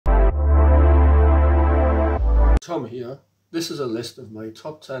Tom here. This is a list of my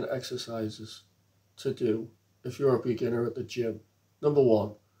top 10 exercises to do if you're a beginner at the gym. Number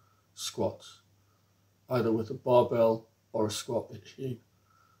 1, squats, either with a barbell or a squat machine.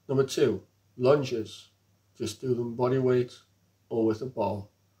 Number 2, lunges. Just do them body weight or with a bar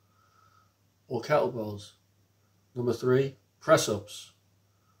or kettlebells. Number 3, press-ups.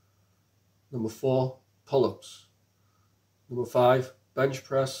 Number 4, pull-ups. Number 5, bench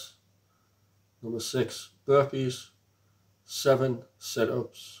press. Number 6, burpees. 7,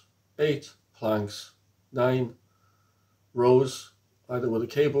 sit-ups. 8, planks. 9, rows, either with a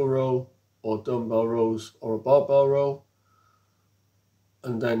cable row or dumbbell rows or a barbell row.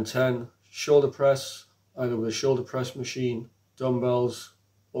 And then 10, shoulder press, either with a shoulder press machine, dumbbells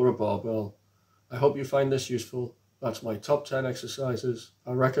or a barbell. I hope you find this useful. That's my top 10 exercises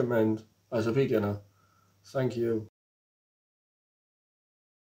I recommend as a beginner. Thank you.